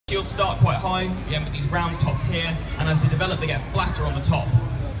Shields start quite high, again with these round tops here, and as they develop they get flatter on the top.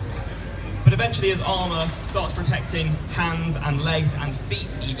 But eventually as armour starts protecting hands and legs and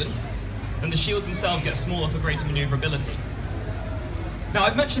feet even, then the shields themselves get smaller for greater manoeuvrability. Now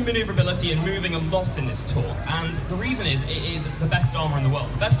I've mentioned manoeuvrability and moving a lot in this talk, and the reason is it is the best armour in the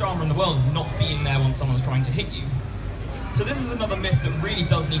world. The best armour in the world is not being there when someone's trying to hit you. So this is another myth that really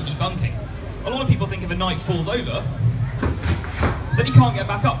does need debunking. A lot of people think if a knight falls over, that he can't get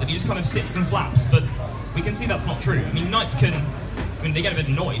back up, that he just kind of sits and flaps, but we can see that's not true. I mean, knights can, they get a bit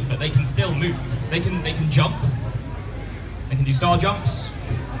annoyed, but they can still move. They can jump, they can do star jumps,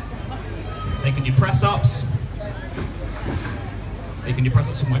 they can do press-ups, they can do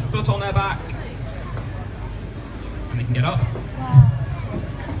press-ups with my foot on their back, and they can get up.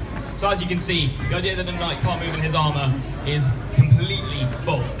 So as you can see, the idea that a knight can't move in his armour is completely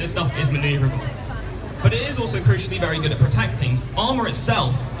false. This stuff is manoeuvrable. But it is also crucially very good at protecting. Armour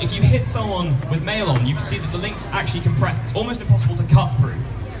itself, if you hit someone with mail on, you can see that the links actually compress. It's almost impossible to cut through.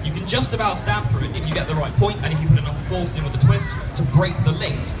 You can just about stab through it if you get the right point and if you put enough force in with the twist to break the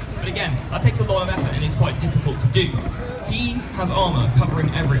links. But again, that takes a lot of effort and it's quite difficult to do. He has armour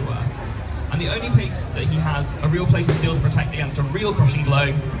covering everywhere. And the only place that he has a real plate of steel to protect against a real crushing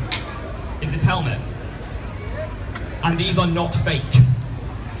blow is his helmet. And these are not fake.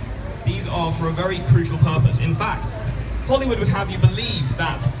 These are for a very crucial purpose. In fact, Hollywood would have you believe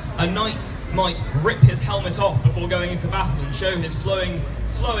that a knight might rip his helmet off before going into battle and show his flowing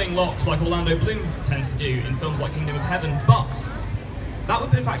locks like Orlando Bloom tends to do in films like Kingdom of Heaven, but that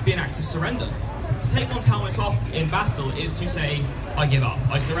would in fact be an act of surrender. To take one's helmet off in battle is to say, I give up,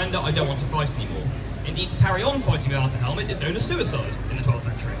 I surrender, I don't want to fight anymore. Indeed, to carry on fighting without a helmet is known as suicide in the 12th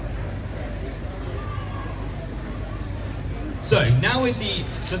century. So, now we see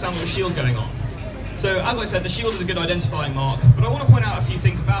Sir Samuel's shield going on. So, as I said, the shield is a good identifying mark, but I want to point out a few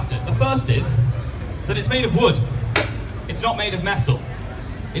things about it. The first is that it's made of wood. It's not made of metal.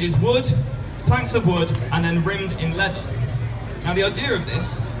 It is wood, planks of wood, and then rimmed in leather. Now, the idea of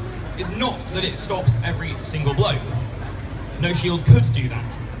this is not that it stops every single blow. No shield could do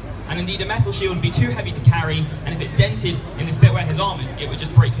that. And indeed, a metal shield would be too heavy to carry, and if it dented in this bit where his arm is, it would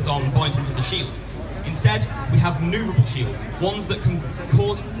just break his arm and bind him to the shield. Instead, we have maneuverable shields, ones that can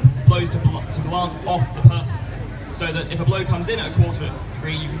cause blows to glance off the person, so that if a blow comes in at a quarter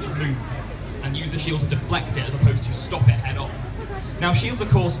degree, you can just move and use the shield to deflect it as opposed to stop it head on. Now, shields,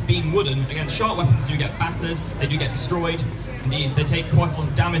 of course, being wooden, against sharp weapons do get battered, they do get destroyed, indeed, they take quite a lot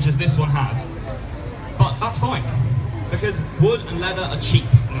of damage as this one has. But that's fine, because wood and leather are cheap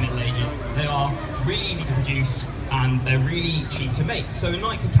in the Middle Ages. They are really easy to produce, and they're really cheap to make. So a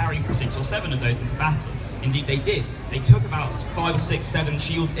knight could carry 6 or 7 of those into battle. Indeed, they did. They took about 5 or 6, 7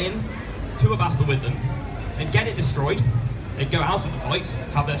 shields in to a battle with them. They'd get it destroyed. They'd go out of the fight,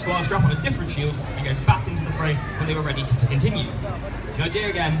 have their squire strap on a different shield, and go back into the fray when they were ready to continue. The idea,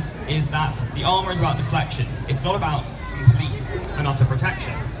 again, is that the armour is about deflection. It's not about complete and utter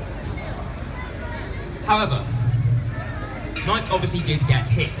protection. However, knights obviously did get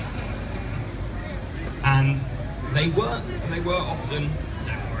hit. And they were often,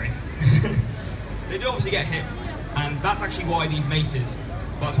 don't worry, they do obviously get hit, and that's actually why these maces,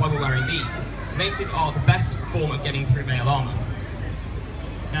 that's why we're wearing these. Maces are the best form of getting through mail armour.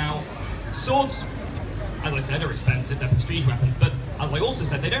 Now, swords, as I said, are expensive, they're prestige weapons, but as I also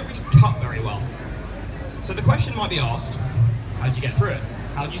said, they don't really cut very well. So the question might be asked, how do you get through it?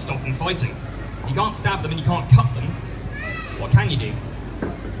 How do you stop them fighting? You can't stab them and you can't cut them. What can you do?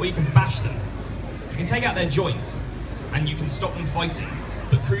 Well, you can bash them. You can take out their joints, and you can stop them fighting,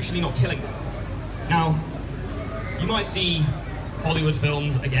 but crucially not killing them. Now, you might see Hollywood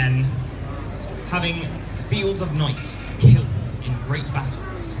films, again, having fields of knights killed in great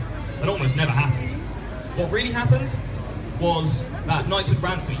battles. That almost never happened. What really happened was that knights would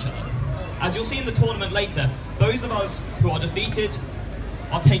ransom each other. As you'll see in the tournament later, those of us who are defeated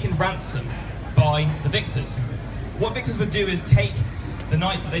are taken ransom by the victors. What victors would do is take the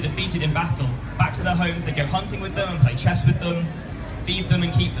knights that they defeated in battle back to their homes. They'd go hunting with them and play chess with them, feed them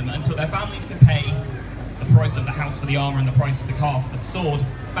and keep them until their families could pay the price of the house for the armour and the price of the car for the sword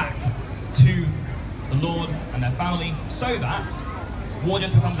back to the lord and their family, so that war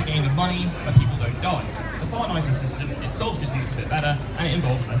just becomes a game of money where people don't die. It's a far nicer system, it solves disputes a bit better, and it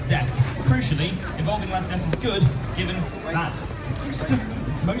involves less death. Crucially, involving less death is good, given that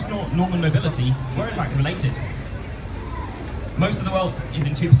most Norman nobility were in fact related. Most of the wealth is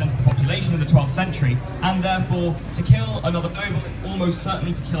in 2% of the population in the 12th century, and therefore, to kill another noble is almost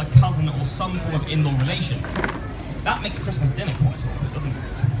certainly to kill a cousin or some form of in-law relation. That makes Christmas dinner quite awkward, doesn't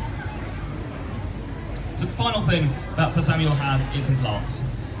it? So the final thing that Sir Samuel had is his lance.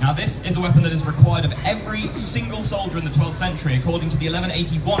 Now this is a weapon that is required of every single soldier in the 12th century, according to the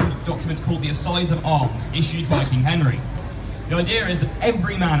 1181 document called the Assize of Arms, issued by King Henry. The idea is that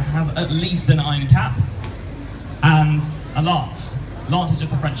every man has at least an iron cap and a lance. Lance is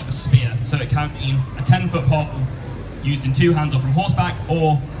just the French for spear, so it can mean a 10-foot pole used in two hands or from horseback,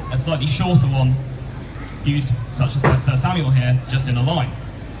 or a slightly shorter one used, such as by Sir Samuel here, just in a line.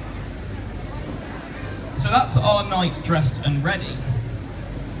 So that's our knight dressed and ready.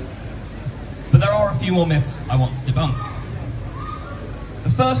 But there are a few more myths I want to debunk. The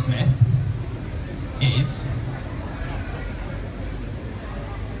first myth is...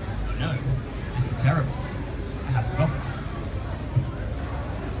 Oh no, this is terrible. I have forgotten.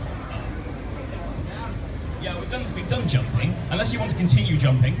 Yeah, we've done jumping. Unless you want to continue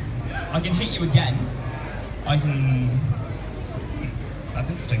jumping, I can hit you again. I can... That's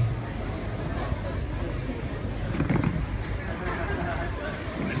interesting.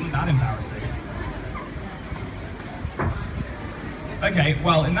 Isn't that embarrassing? Okay,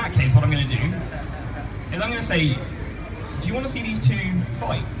 well, in that case, what I'm going to do is I'm going to say, do you want to see these two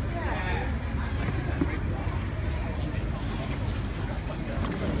fight?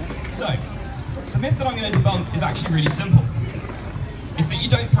 So, the myth that I'm going to debunk is actually really simple. It's that you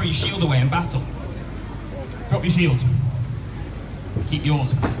don't throw your shield away in battle. Drop your shield. Keep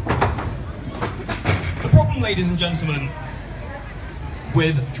yours. The problem, ladies and gentlemen,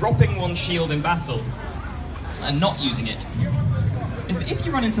 with dropping one's shield in battle and not using it is that if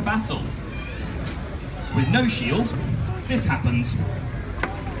you run into battle with no shield, this happens.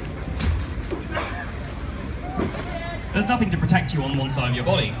 There's nothing to protect you on one side of your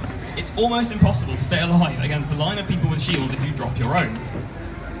body. It's almost impossible to stay alive against a line of people with shields if you drop your own.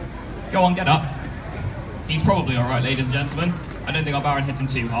 Go on, get up. He's probably alright, ladies and gentlemen. I don't think our Baron hit him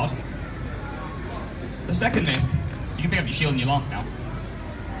too hard. The second myth, you can pick up your shield and your lance now,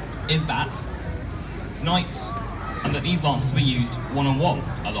 is that knights, and that these lances were used one-on-one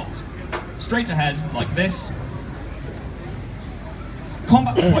a lot. Straight ahead, like this.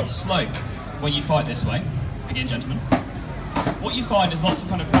 Combat's quite slow when you fight this way. Again, gentlemen. What you find is lots of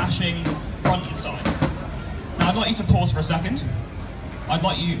kind of bashing front and side. Now I'd like you to pause for a second. I'd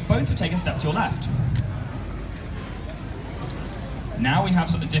like you both to take a step to your left. Now we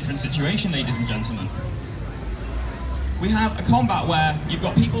have sort of a different situation, ladies and gentlemen. We have a combat where you've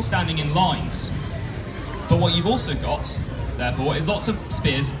got people standing in lines. But what you've also got, therefore, is lots of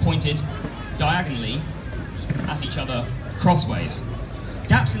spears pointed diagonally at each other crossways.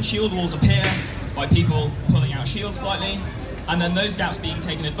 Gaps in shield walls appear by people pulling out shields slightly, and then those gaps being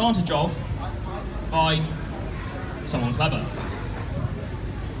taken advantage of by someone clever.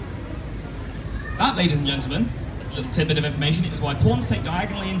 That, ladies and gentlemen, is a little tidbit of information, is why pawns take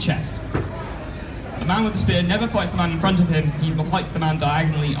diagonally in chess. The man with the spear never fights the man in front of him, he fights the man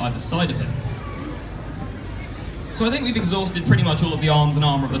diagonally either side of him. So I think we've exhausted pretty much all of the arms and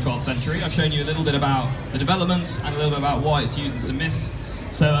armour of the 12th century. I've shown you a little bit about the developments and a little bit about why it's used in some myths.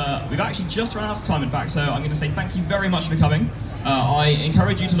 So we've actually just run out of time, in fact, so I'm going to say thank you very much for coming. I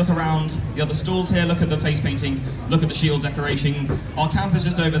encourage you to look around the other stalls here, look at the face painting, look at the shield decoration. Our camp is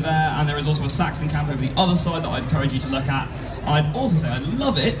just over there, and there is also a Saxon camp over the other side that I'd encourage you to look at. I'd also say I'd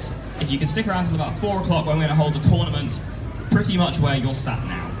love it if you could stick around till about 4 o'clock when we're going to hold a tournament pretty much where you're sat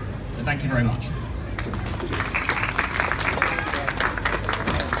now. So thank you very much.